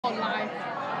live，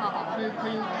佢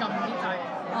要撳啲掣。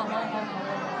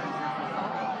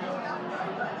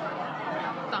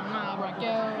等啊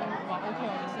Raquel 話 OK，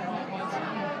我哋先可以開始。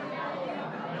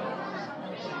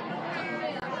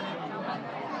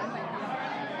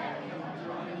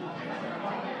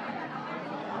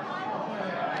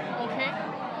OK。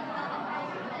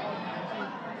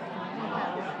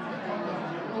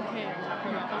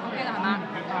OK 啦係嘛？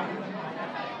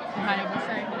唔係有冇聲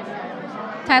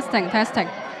？Testing。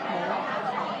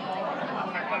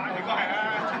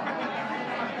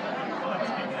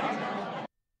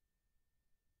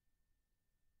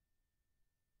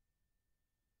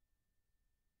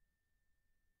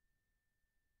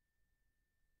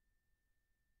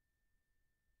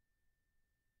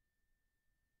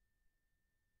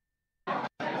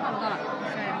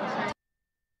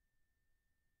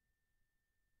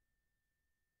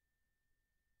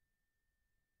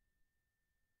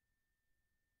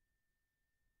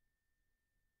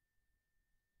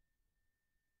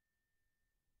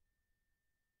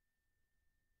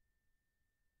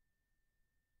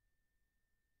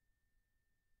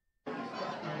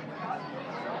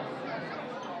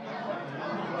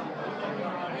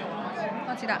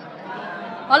開始啦！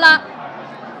好啦，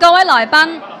各位來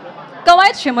賓、各位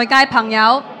傳媒界朋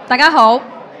友，大家好！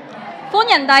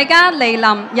歡迎大家蒞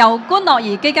臨由觀樂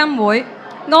兒基金會、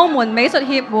澳門美術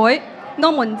協會、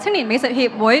澳門青年美術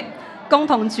協會共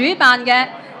同主辦嘅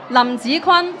林子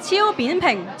坤超扁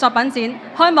平作品展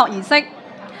開幕儀式。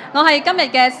我係今日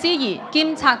嘅司儀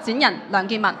兼策展人梁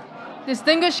建文。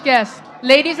Distinguished guests,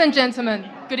 ladies and gentlemen,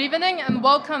 good evening and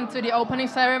welcome to the opening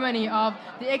ceremony of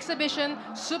the exhibition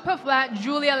Superflat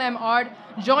Julia Lam Art,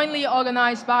 jointly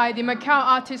organized by the Macau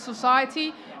Artists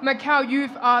Society, Macau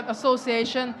Youth Art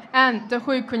Association, and the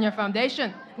Hui Cunha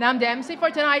Foundation. And I'm the MC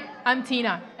for tonight, I'm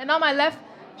Tina. And on my left,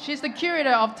 she's the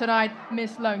curator of tonight,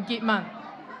 Miss Leung Gitman.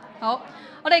 好，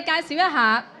我哋介紹一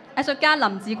下藝術家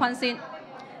林子坤先。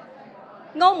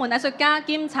澳門藝術家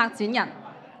兼策展人，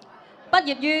畢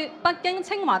業於北京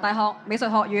清華大學美術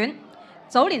學院。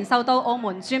早年受到澳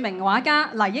門著名畫家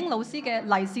黎英老師嘅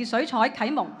黎氏水彩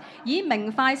啟蒙，以明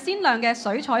快鮮亮嘅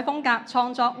水彩風格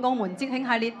創作澳門節慶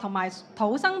系列同埋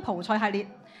土生葡菜系列。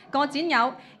個展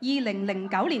有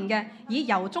2009年嘅以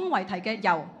由衷為題嘅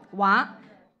油畫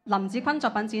林子坤作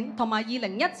品展，同埋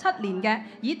2017年嘅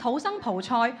以土生葡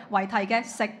菜為題嘅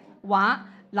食畫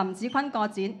林子坤個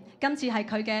展。今次係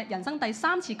佢嘅人生第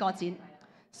3次個展。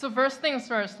So first things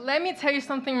first, let me tell you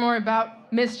something more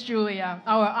about Miss Julia,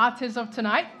 our artist of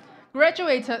tonight.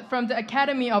 Graduated from the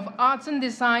Academy of Arts and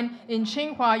Design in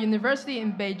Tsinghua University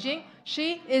in Beijing,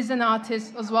 she is an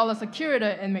artist as well as a curator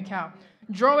in Macau,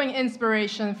 drawing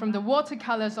inspiration from the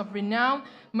watercolors of renowned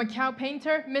Macau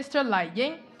painter Mr. Lai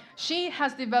Ying. She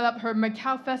has developed her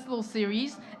Macau Festival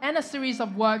series and a series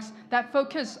of works that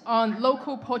focus on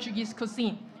local Portuguese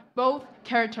cuisine. Both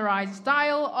characterize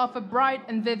style of a bright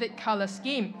and vivid color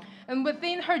scheme. And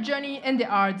within her journey in the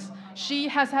arts, she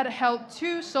has held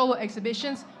 2 solo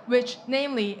exhibitions, which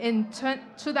namely in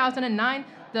 2009,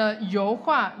 the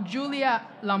Youhua Julia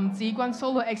Lam Ziguan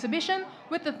solo exhibition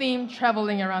with the theme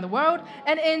Traveling Around the World,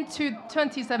 and in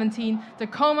 2017, the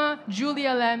Coma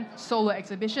Julia Lam solo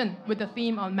exhibition with the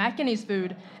theme on Macanese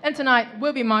food. And tonight,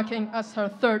 we'll be marking as her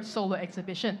 3rd solo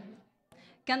exhibition.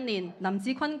 近年，林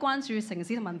子坤關注城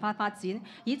市同文化發展，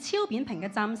以超扁平嘅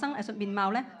嶄新藝術面貌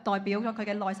咧，代表咗佢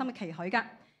嘅內心嘅期許㗎。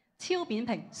超扁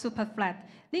平 （Superflat）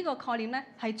 呢個概念咧，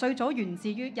係最早源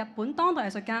自於日本當代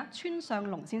藝術家村上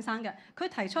隆先生嘅。佢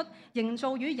提出營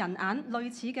造與人眼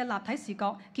類似嘅立體視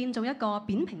覺，建造一個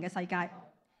扁平嘅世界。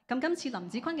咁今次林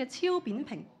子坤嘅超扁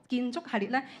平建築系列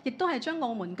咧，亦都係將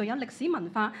澳門具有歷史文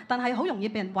化，但係好容易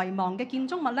被人遺忘嘅建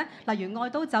築物咧，例如愛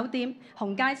都酒店、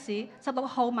紅街市、16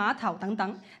號碼頭等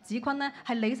等。子坤咧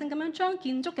係理性咁樣將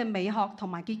建築嘅美學同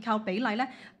埋結構比例咧，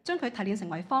將佢提煉成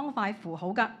為方塊符號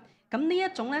㗎。咁呢一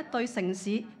種咧對城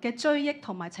市嘅追憶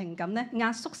同埋情感咧，壓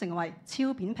縮成為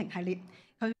超扁平系列。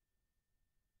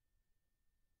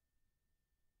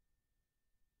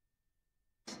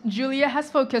Julia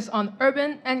has focused on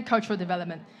urban and cultural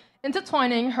development.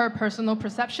 Intertwining her personal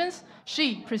perceptions,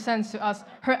 she presents to us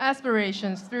her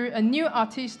aspirations through a new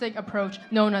artistic approach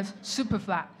known as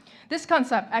Superflat. This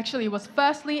concept actually was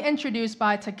firstly introduced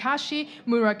by Takashi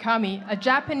Murakami, a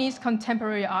Japanese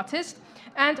contemporary artist,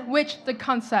 and which the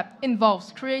concept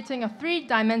involves creating a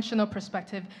 3-dimensional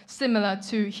perspective similar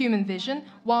to human vision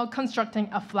while constructing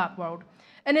a flat world.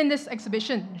 And in this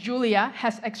exhibition, Julia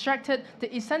has extracted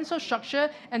the essential structure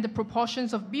and the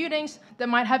proportions of buildings that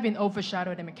might have been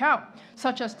overshadowed in Macau,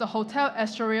 such as the Hotel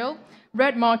Estoril,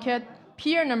 Red Market,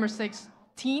 Pier Number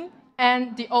 16,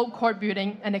 and the Old Court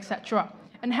Building, and etc.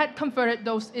 and had converted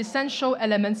those essential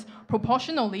elements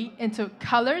proportionally into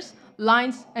colors,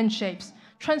 lines, and shapes,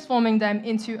 transforming them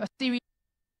into a series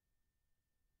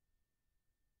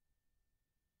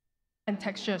and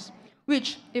textures,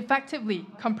 which effectively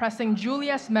compressing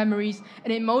Julia's memories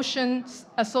and emotions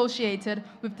associated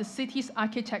with the city's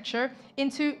architecture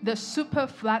into the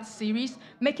Superflat series,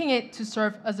 making it to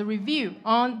serve as a review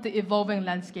on the evolving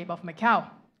landscape of Macau.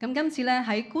 咁今次咧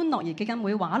喺觀樂兒基金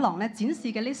會畫廊咧展示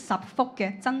嘅呢10幅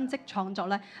嘅真跡創作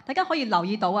咧，大家可以留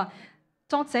意到啊，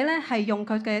作者咧係用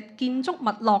佢嘅建築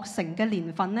物落成嘅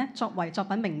年份咧作為作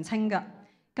品名稱㗎。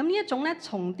咁呢一種咧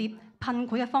重疊噴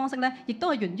繪嘅方式咧，亦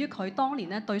都係源於佢當年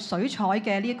咧對水彩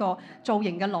嘅呢個造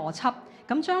型嘅邏輯。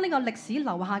咁將呢個歷史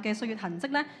留下嘅歲月痕跡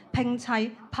咧拼砌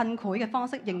噴繪嘅方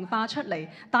式凝化出嚟，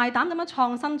大膽咁樣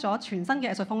創新咗全新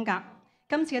嘅藝術風格。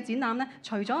今次嘅展覽咧，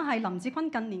除咗係林子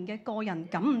坤近年嘅個人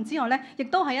感悟之外咧，亦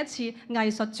都係一次藝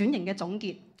術轉型嘅總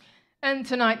結。And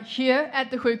tonight, here at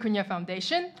the Hui Cunha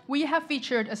Foundation, we have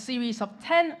featured a series of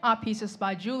 10 art pieces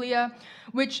by Julia,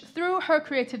 which through her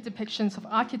creative depictions of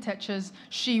architectures,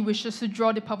 she wishes to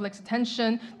draw the public's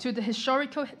attention to the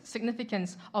historical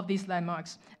significance of these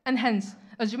landmarks. And hence,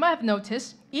 as you might have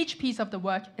noticed, each piece of the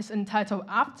work is entitled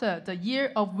after the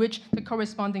year of which the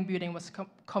corresponding building was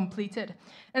completed.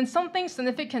 And something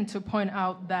significant to point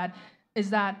out is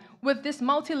that with this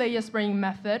multi-layer spraying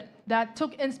method that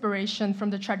took inspiration from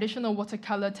the traditional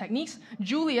watercolor techniques,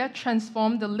 Julia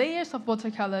transformed the layers of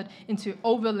watercolor into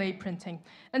overlay printing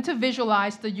and to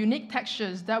visualize the unique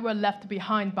textures that were left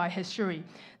behind by history.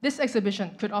 This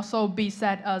exhibition could also be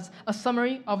said as a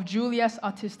summary of Julia's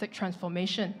artistic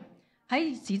transformation.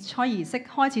 喺展彩儀式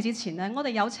開始之前咧，我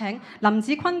哋有請林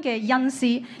子坤嘅恩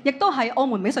師，亦都係澳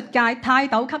門美術界泰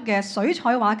斗級嘅水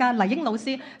彩畫家黎英老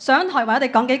師上台為我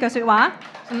哋講幾句説話。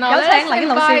有請黎英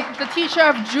老師。The teacher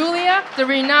of Julia, the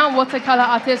renowned watercolor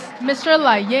artist, Mr.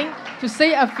 Lai Ying, to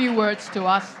say a few words to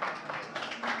us.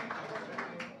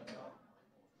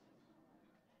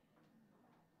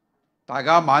 大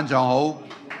家晚上好，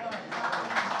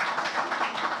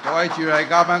各位主禮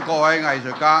嘉賓、各位藝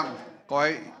術家、各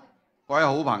位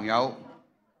好朋友，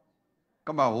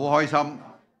今日好開心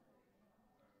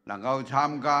能夠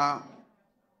參加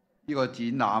呢個展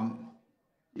覽。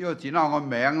呢個展覽個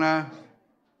名呢，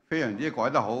非常之改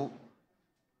得好，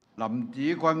林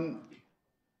子坤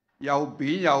又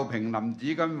扁又平林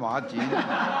子坤畫展。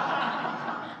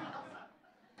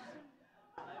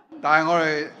但係我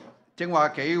哋正話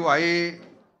幾位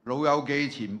老友記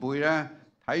前輩呢，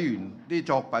睇完啲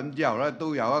作品之後呢，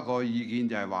都有一個意見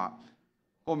就係話，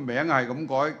個名係咁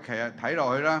改，其實睇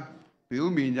落去咧，表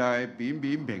面就係扁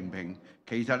扁平平，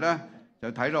其實咧就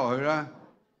睇落去咧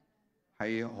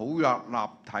係好有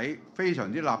立體，非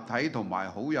常之立體同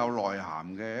埋好有內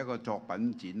涵嘅一個作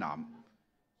品展覽。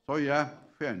所以咧，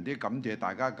非常之感謝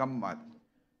大家今日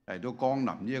嚟到光臨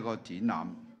呢一個展覽。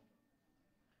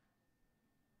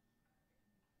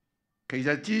其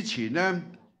實之前咧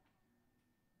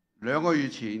2個月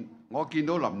前，我見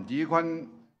到林子坤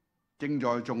正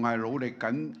在仲係努力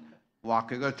緊畫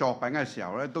佢嘅作品嘅時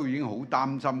候咧，都已經好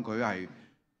擔心佢係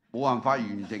冇辦法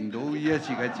完成到呢一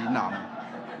次嘅展覽。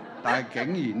但係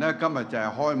竟然咧，今日就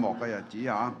係開幕嘅日子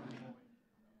嚇，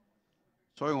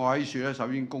所以我喺處咧，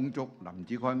首先恭祝林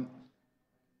子坤，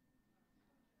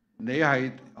你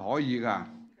係可以㗎。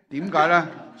點解咧？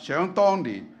想當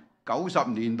年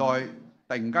90年代，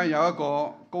突然間有一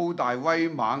個高大威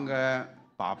猛嘅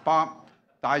爸爸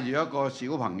帶住一個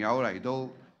小朋友嚟到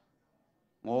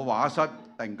我畫室，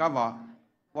突然間話：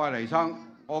喂，黎生，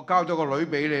我交咗個女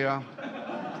俾你啦，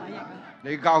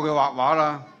你教佢畫畫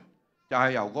啦。就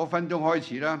係由嗰分鐘開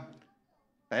始咧，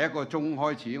第1個鐘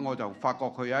開始，我就發覺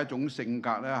佢有一種性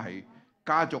格咧，係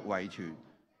家族遺傳，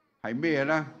係咩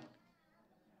咧？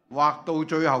畫到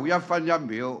最後1分1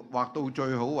秒，畫到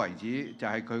最好為止，就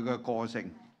係佢嘅個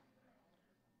性。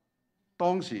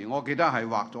當時我記得係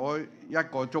畫咗1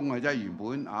個鐘嘅啫，原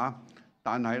本啊，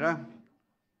但係咧。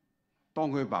當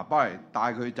佢爸爸嚟帶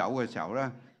佢走嘅時候咧，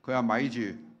佢話咪住，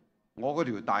我嗰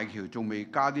條大橋仲未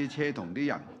加啲車同啲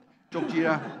人，足之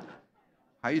咧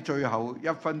喺最後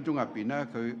1分鐘入邊咧，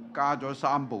佢加咗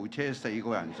3部車4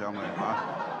個人上嚟嚇。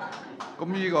咁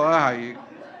呢個咧係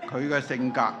佢嘅性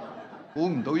格，估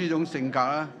唔到呢種性格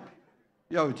咧，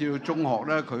一路至到中學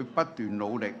咧，佢不斷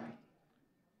努力，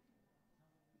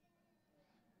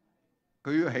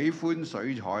佢喜歡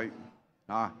水彩。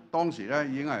啊！當時咧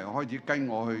已經係開始跟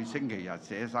我去星期日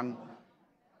寫生。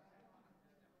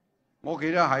我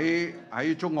記得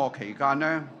喺中學期間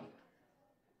咧，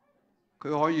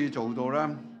佢可以做到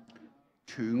咧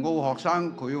全澳學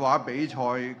生繪畫比賽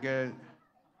嘅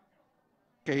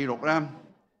記錄咧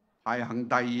排行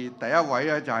第2，第1位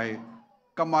咧就係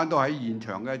今晚都喺現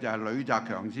場嘅就係呂澤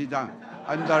強先生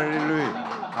 ，Under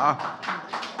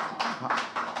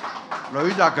呂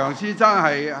澤強先生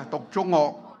係讀中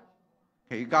學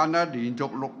期間咧，連續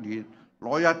6年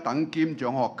攞1等兼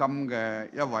獎學金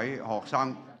嘅一位學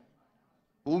生。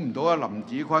估唔到啊，林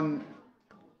子坤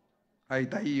係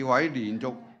第2位連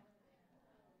續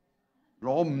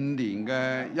攞5年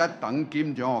嘅1等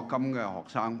兼獎學金嘅學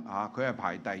生啊，佢係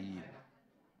排第2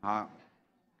啊。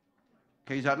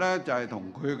其實咧就係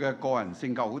同佢嘅個人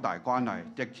性格好大關係，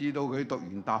直至到佢讀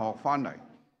完大學翻嚟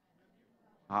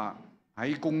啊，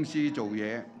喺公司做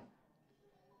嘢，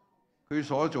佢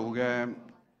所做嘅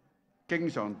經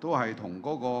常都係同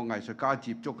嗰個藝術家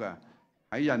接觸嘅。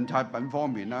喺印刷品方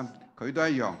面咧，佢都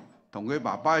一樣，同佢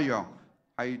爸爸一樣，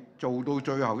係做到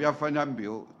最後1分1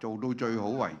秒，做到最好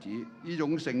為止。呢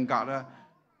種性格咧，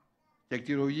直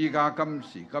至到依家今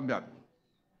時今日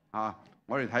啊，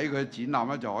我哋睇佢嘅展覽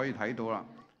咧就可以睇到啦。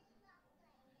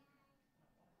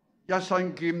一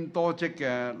身兼多職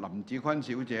嘅林子坤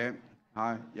小姐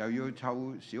啊，又要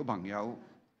湊小朋友，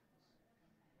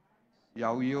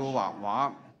又要畫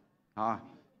畫啊，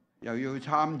又要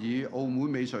參與澳門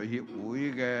美術協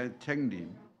會嘅青年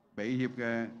美協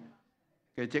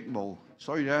嘅職務，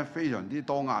所以咧非常之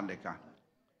多壓力㗎。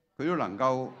佢都能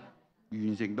夠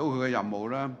完成到佢嘅任務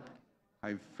咧，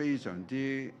係非常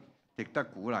之值得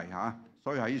鼓勵嚇。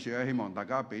所以喺呢處咧，希望大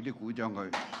家俾啲鼓掌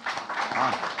佢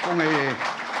啊，恭喜你！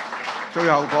最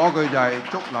後講一句就係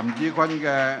祝林子坤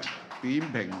嘅扁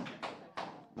平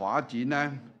畫展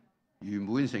咧圓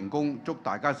滿成功，祝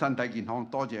大家身體健康。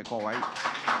多謝各位。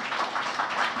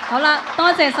好啦，多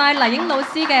謝晒黎英老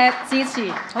師嘅致辭，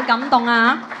好感動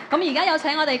啊！咁而家有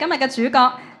請我哋今日嘅主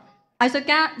角藝術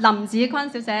家林子坤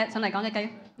小姐上嚟講幾句。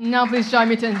Now please join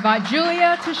me to invite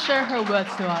Julia to share her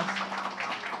words to us.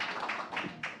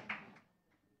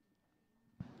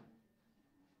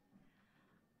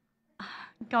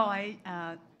 各位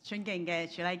尊敬嘅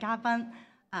主禮嘉賓，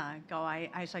各位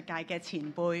藝術界嘅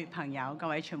前輩朋友，各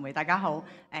位傳媒，大家好。我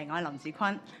係林子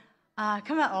坤。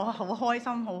今日我好開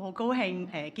心，好高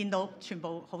興見到全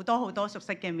部好多熟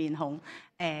悉嘅面孔。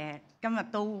今日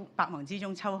都百忙之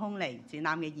中抽空嚟展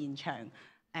覽嘅現場，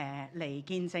嚟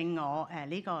見證我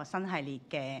呢個新系列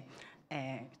嘅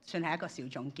算係一個小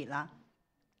總結啦。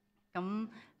咁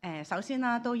首先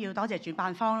啦，都要多謝主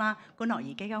辦方啦，官樂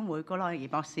儀基金會高樂儀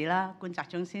博士啦，官澤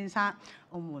忠先生，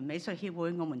澳門美術協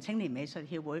會、澳門青年美術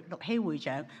協會陸希會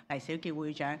長、黎小傑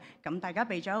會長，咁大家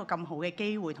俾咗一個咁好嘅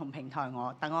機會同平台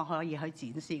我，等我可以去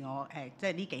展示我即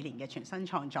係呢幾年嘅全新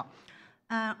創作。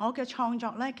我嘅創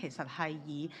作咧，其實係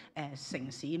以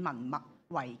城市文物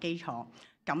為基礎。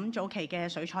咁早期嘅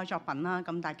水彩作品啦，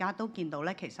咁大家都見到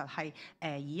咧，其實係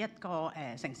以一個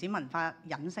城市文化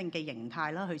隱性嘅形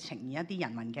態啦，去呈現一啲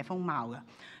人文嘅風貌嘅。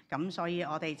咁所以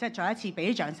我哋即係再一次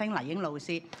俾啲掌聲黎英老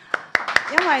師，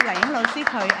因為黎英老師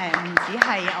佢唔止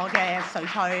係我嘅水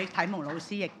彩啟蒙老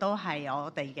師，亦都係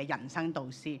我哋嘅人生導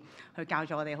師，佢教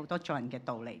咗我哋好多做人嘅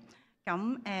道理。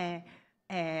咁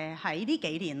喺呢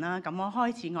幾年啦，咁我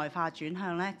開始外化轉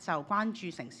向咧，就關注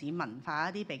城市文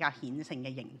化一啲比較顯性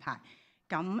嘅形態。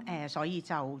咁所以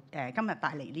就今日帶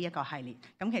嚟呢一個系列。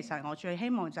咁其實我最希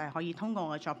望就係可以通過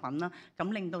我嘅作品啦，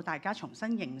咁令到大家重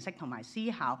新認識同埋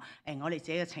思考我哋自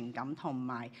己嘅情感同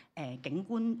埋景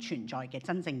觀存在嘅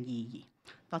真正意義。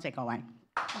多謝各位。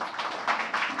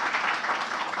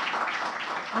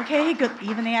Okay, good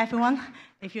evening, everyone.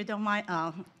 If you don't mind,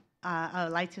 I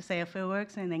would like to say a few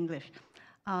words in English.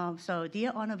 So,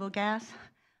 dear honourable guests,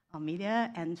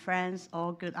 media and friends,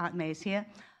 all good art mates here.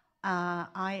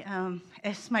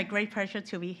 It's my great pleasure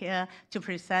to be here to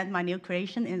present my new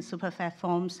creation in Superflat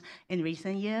forms in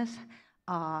recent years.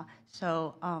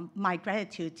 My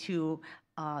gratitude to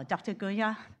Dr.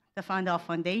 Guya, the founder of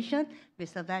Foundation,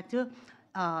 Mr. Vatu,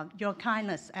 your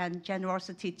kindness and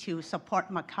generosity to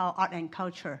support Macau art and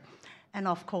culture. And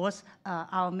of course,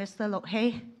 our Mr. Lok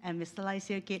Hei and Mr. Lai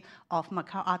Siu Kit of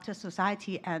Macau Artist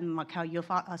Society and Macau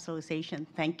Youth Art Association.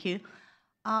 Thank you.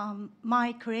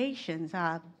 My creations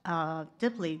are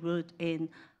deeply rooted in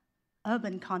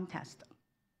urban context.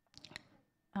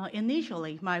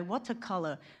 Initially, my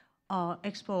watercolor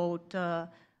explored the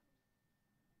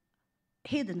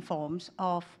hidden forms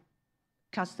of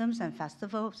customs and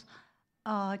festivals,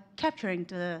 capturing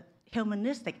the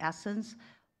humanistic essence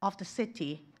of the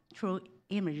city through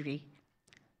imagery.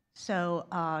 So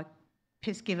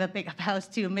please give a big applause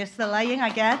to Mr. Lai Ying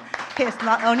again. He is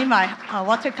not only my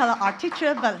watercolor art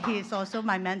teacher, but he is also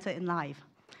my mentor in life.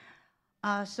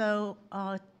 In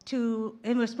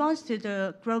response to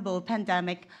the global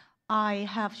pandemic, I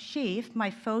have shifted my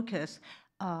focus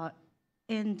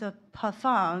in the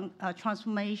profound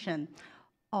transformation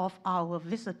of our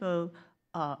visible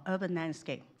urban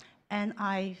landscape. And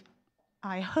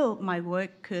I hope my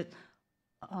work could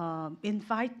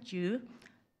invite you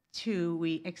to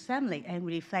re-examine and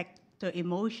reflect the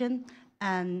emotion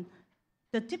and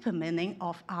the deeper meaning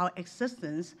of our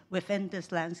existence within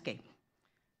this landscape.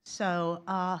 So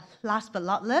last but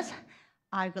not least,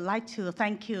 I would like to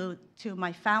thank you to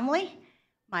my family,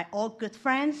 my all good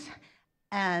friends,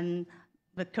 and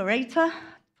the curator,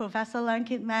 Professor Leung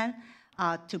Kit Man,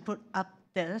 to put up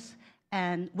this,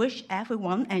 and wish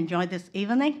everyone enjoy this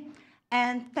evening.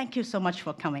 And thank you so much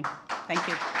for coming. Thank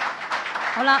you.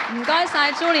 好啦，唔該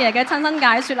晒 Julia 嘅親身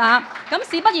解説啦。咁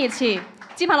事不宜遲，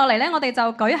接下落嚟咧，我哋就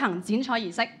舉行剪彩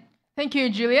儀式。Thank you,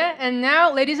 Julia. And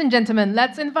now, ladies and gentlemen,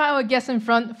 let's invite our guests in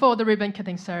front for the ribbon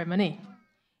cutting ceremony.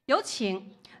 有請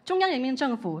中央人民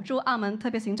政府驻澳門特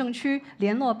別行政區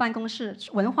聯絡辦公室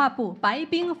文化部白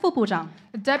冰副部長。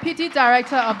The Deputy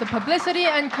Director of the Publicity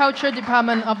and Culture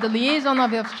Department of the Liaison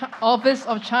Office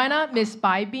of China, Ms.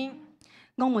 Bai Bing.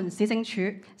 澳門市政署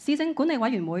市政管理委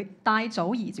員會戴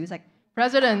祖儀主席。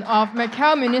President of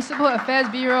Macau Municipal Affairs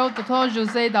Bureau, Dr.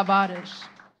 Jose Tavares.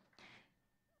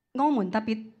 澳門特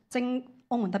別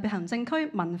行政區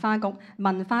文化局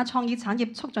文化創意產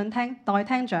業促進廳代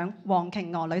廳長黃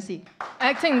瓊娥女士。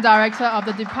Acting Director of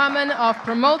the Department of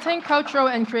Promoting Cultural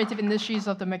and Creative Industries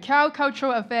of the Macau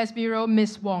Cultural Affairs Bureau,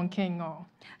 Ms. Wong King-o.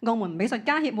 澳門美術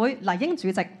家協會黎英主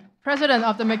席。President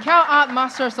of the Macau Art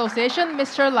Master Association,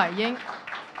 Mr. Lai Ying.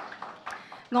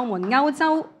 澳門歐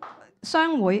洲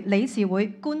商會理事會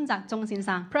官澤忠先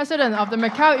生。President of the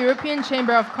Macau European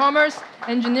Chamber of Commerce,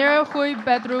 Engineer Hui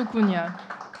Bedru Cunha.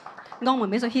 澳門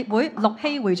美術協會陸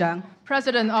希會長。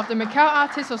President of the Macau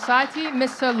Artist Society,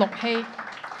 Mr. Lok Hei.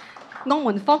 澳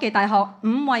門科技大學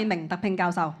伍惠明特聘教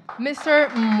授。Mr.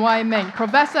 Wai Ming,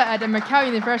 Professor at the Macau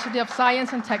University of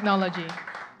Science and Technology.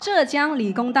 浙江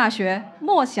理工大學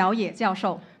莫小野教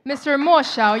授。Mr. Mo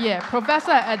Xiaoye,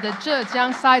 Professor at the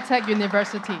Zhejiang Sci-Tech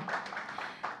University.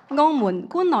 澳門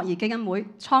官樂兒基金會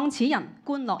創始人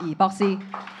官樂兒博士。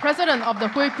President of the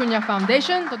Hui Cunha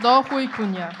Foundation, Dr. Hui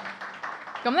Cunha.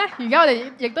 咁咧，而家我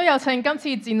哋亦都有請今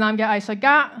次展覽嘅藝術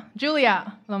家 Julia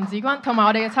林子君同埋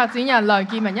我哋嘅策展人梁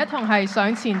建文一同係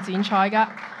上前剪彩㗎。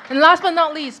And last but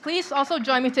not least, please also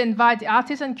join me to invite the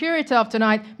artist and curator of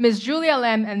tonight, Ms. Julia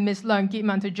Lam and Ms. Leung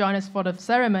Kit-man, to join us for the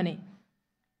ceremony.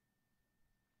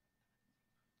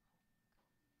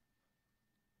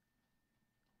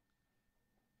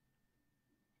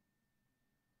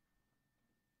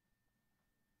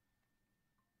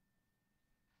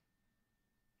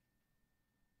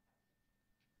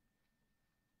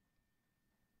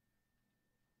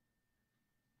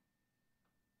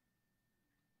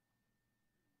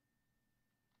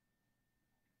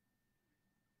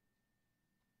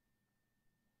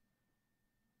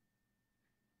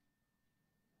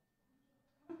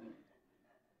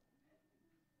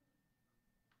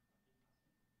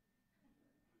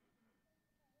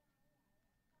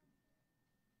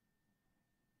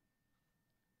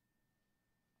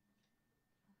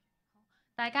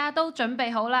大家都準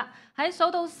備好啦，喺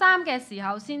數到3嘅時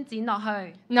候先剪落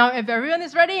去。Now, if everyone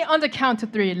is ready, on the count to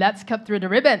 3, let's cut through the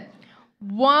ribbon.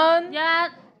 1, 1、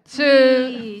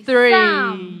 2、2、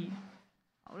3。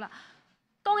好啦，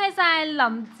恭喜晒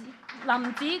林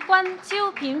子君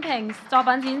超片評作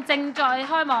品展正在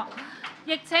開幕，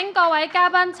亦請各位嘉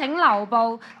賓請留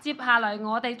步。接下來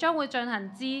我哋將會進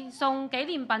行致送紀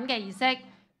念品嘅儀式。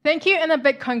Thank you and a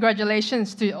big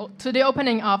congratulations to the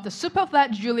opening of the Superflat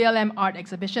Julia Lam Art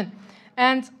Exhibition.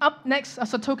 And up next,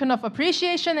 as a token of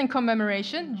appreciation and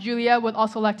commemoration, Julia would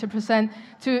also like to present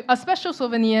a special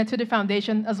souvenir to the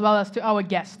foundation as well as to our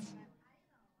guests.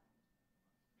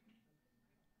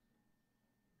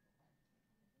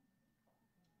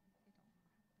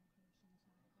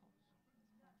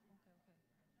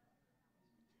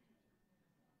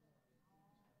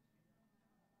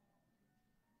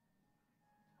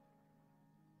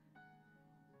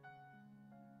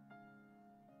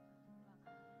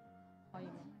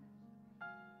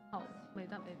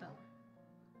 Later.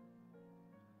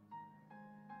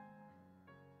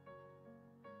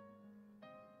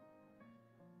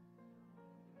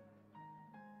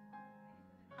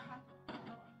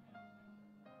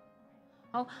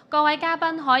 好，各位嘉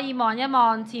賓可以望一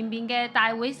望前面嘅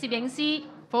大會攝影師。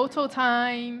Photo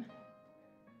time。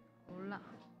好啦，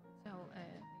之後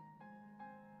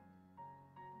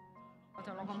我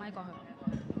就攞個咪過去。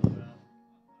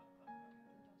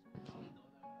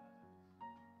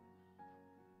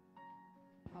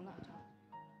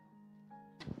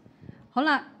好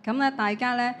啦，咁咧大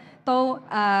家咧都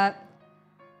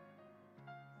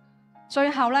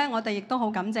最後咧，我哋亦都好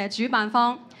感謝主辦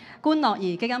方觀樂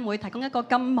兒基金會提供一個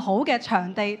咁好嘅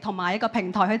場地同埋一個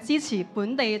平台去支持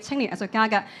本地青年藝術家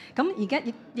嘅。咁而家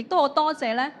亦都好多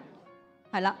謝咧，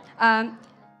係啦，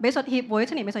美術協會、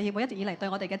青年美術協會一直以嚟對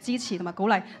我哋嘅支持同埋鼓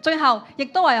勵。最後亦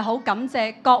都係好感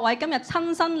謝各位今日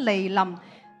親身嚟臨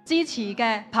支持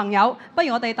嘅朋友。不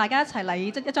如我哋大家一齊嚟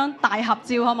一張大合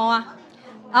照好唔好啊？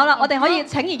好啦，我哋可以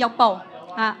請而入步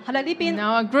啊！喺你呢邊。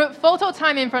Now a group photo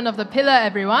time in front of the pillar,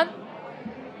 everyone.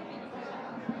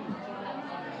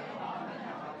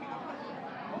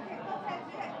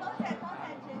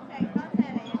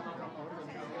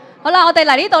 好啦，我哋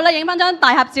嚟呢度咧影翻張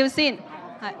大合照先。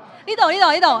係呢度，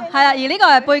係啦，而呢個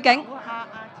係背景。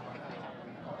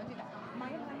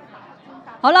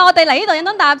好啦，我哋嚟呢度影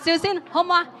張大合照先，好唔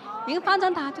好啊？影翻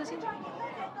張大合照先。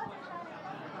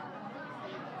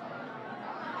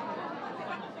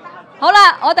好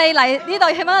啦，我哋嚟呢度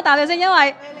影翻張大合照先，因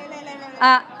為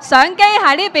相機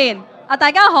喺呢邊，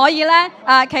大家可以咧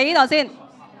企呢度先。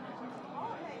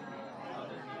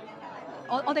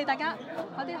我哋大家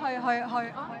快啲去，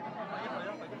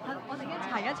我哋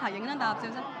一齊影張大合照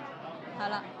先，係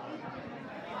啦。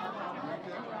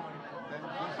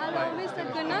Hello, Mr.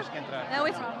 Gunnar. Yeah,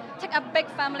 we take a big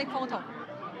family photo.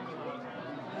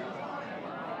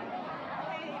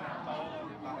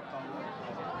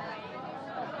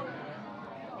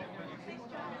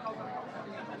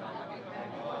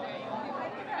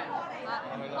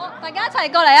 好，大家一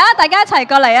齊過嚟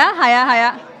啊！係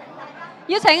啊，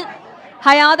邀請。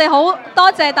係啊，我哋好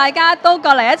多謝大家都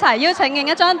過嚟一齊邀請影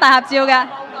一張大合照嘅。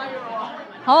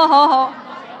好。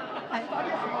係。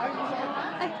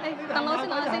等我先。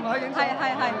係。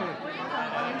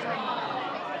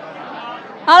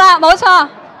好啦，冇錯。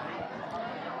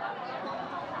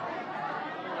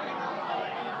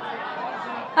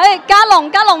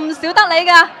嘉龍唔少得你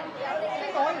㗎。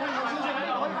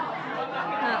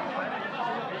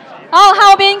好，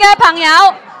後邊嘅朋友。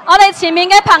我哋前面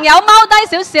嘅朋友踎低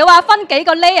少少啊，分幾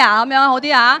個 layer 咁樣好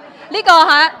啲啊！呢個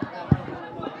係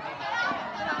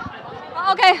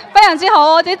OK， 非常之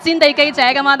好，我啲戰地記者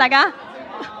咁啊，大家。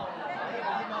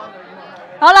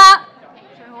好啦，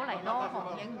最好嚟多行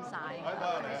影唔晒。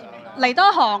嚟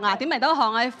多行啊？點嚟多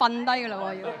行啊？瞓低㗎啦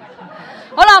喎要。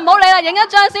好啦，唔好理啦，影一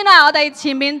張先啦。我哋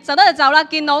前面就得就走啦，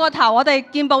見到個頭，我哋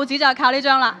見報紙就靠呢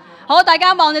張啦。好，大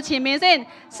家望住前面先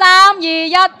，3、2、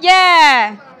1，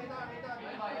耶！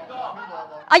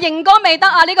阿瑩哥未得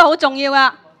啊，呢個好重要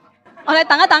啊！我哋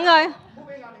等一等佢。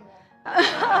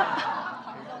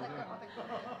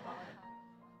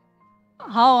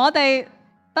好，我哋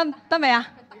得未啊？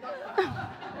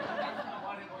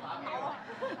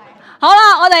好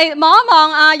啦，我哋望一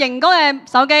望阿瑩哥嘅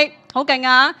手機，好勁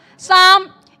啊！3、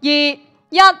2、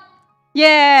1，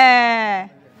耶！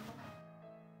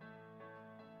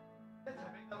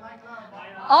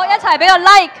好，一齊俾個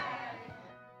like。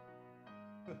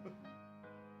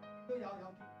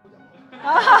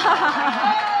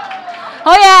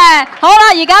好嘢，好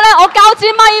啦，而家咧我交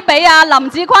支咪俾阿林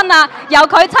子坤啊，由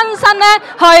佢親身咧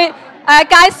去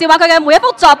介紹下佢嘅每一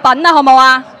幅作品啊，好唔好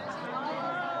啊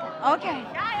 ？OK，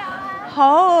 加油！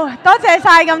好多謝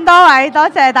晒咁多位，多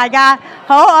謝大家。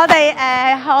好，我哋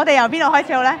由邊度開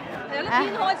始好咧？由呢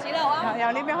邊開始啦，好啊。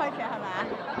由呢邊開始係咪啊？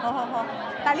好。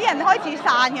但係啲人開始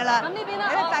散㗎啦。咁呢邊啦，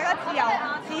大家自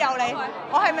由嚟。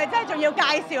我係咪真係仲要介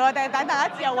紹啊？定係等大家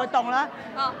自由活動啦？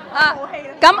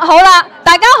咁好啦，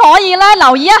大家可以咧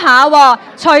留意一下喎。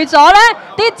除咗咧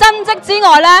啲真跡之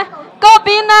外咧，嗰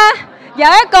邊咧有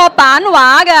一個版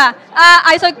畫嘅。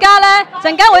藝術家咧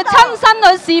陣間會親身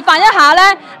去示範一下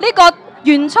咧呢個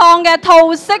原創嘅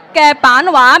套式嘅版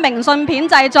畫明信片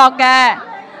製作嘅。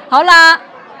好啦，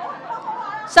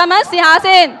上面試下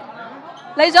先。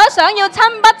嚟咗想要親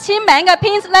筆簽名嘅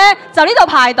pins 咧，就呢度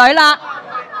排隊啦。呢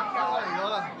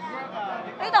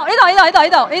度，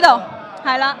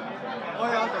係啦。我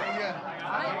有讀嘅。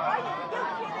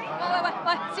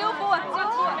喂，招呼啊！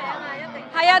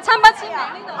係啊，親筆簽名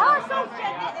呢度。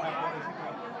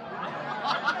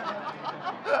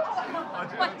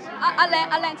喂，阿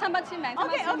靚親筆簽名，親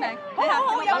筆簽名。好，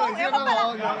有筆啦。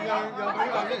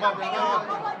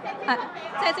係，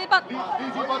借支筆。呢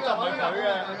支筆就係佢嘅，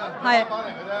係。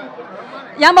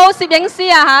有冇攝影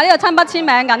師啊？嚇，呢度親筆簽名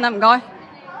緊啊，唔該。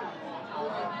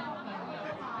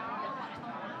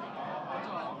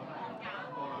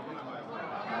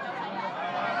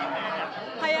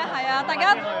係啊，大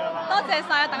家多謝晒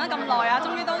啊，等咗咁耐啊，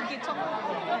終於都結束。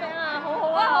個名啊，好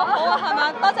啊，係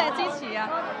嘛？多謝支持啊！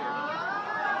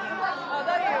我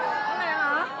都要。好靚啊！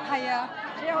係啊，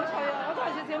幾有趣啊！我都係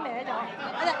少少歪咗。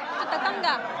特登㗎，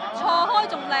錯開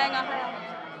仲靚啊！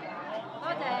多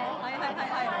謝。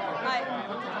係。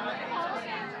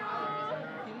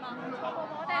點啊？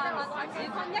子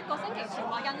坤1個星期前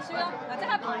話印書咯，就即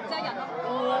刻排即刻印咯。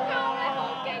你好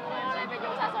勁啊！你咪用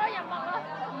晒所有人物啦。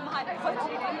唔係，佢自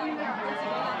己印，佢自己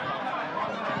印。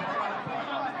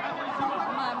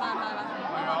唔係。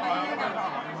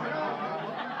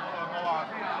我話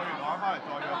去完玩翻嚟再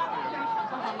約。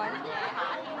係咪？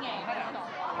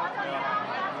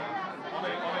我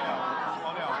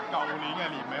哋由舊年嘅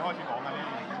年尾開始講緊呢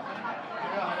件事。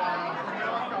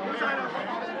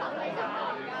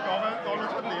講到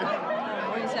出年。唔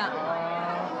好意思啊。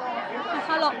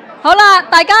Hello， 好啦，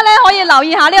大家咧可以留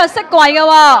意下呢個飾櫃嘅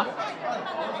喎。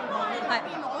係。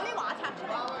攞啲畫冊出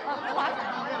嚟。畫冊。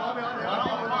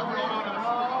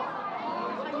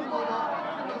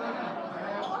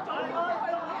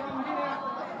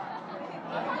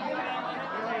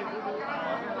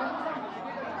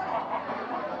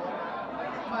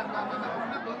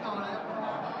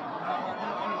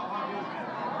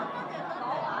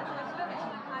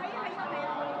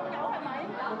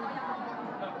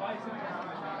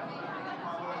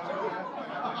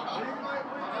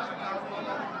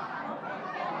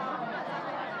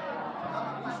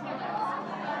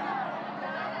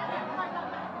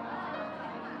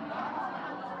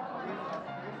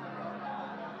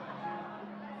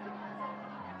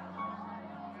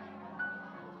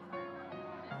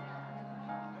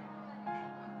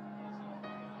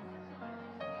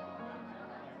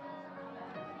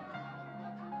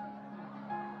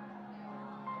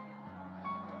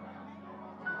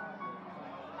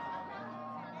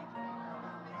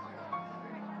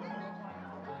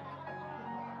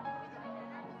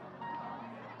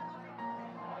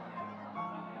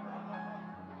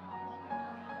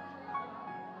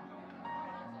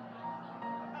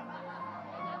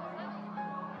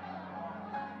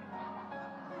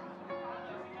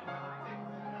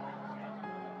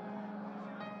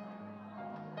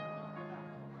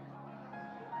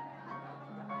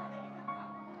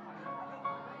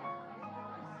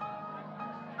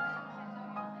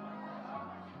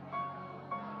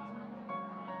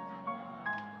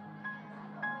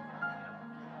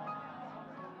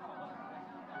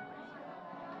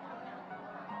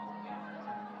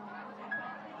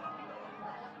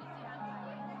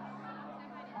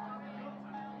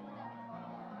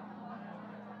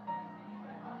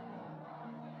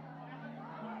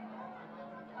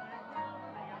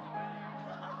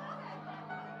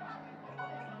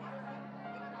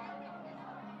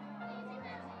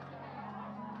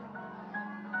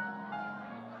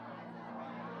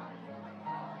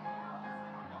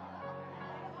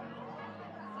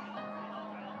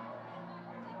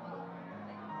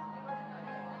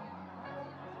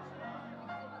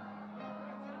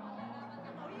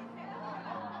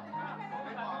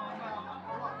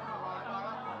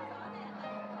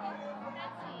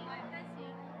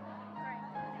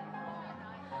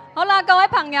好啦，各位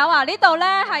朋友啊，呢度咧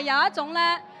係有一種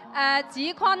咧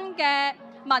子坤嘅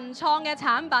文創嘅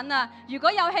產品啊，如果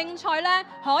有興趣咧，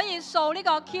可以掃呢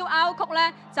個 QR code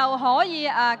咧就可以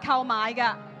購買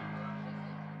㗎。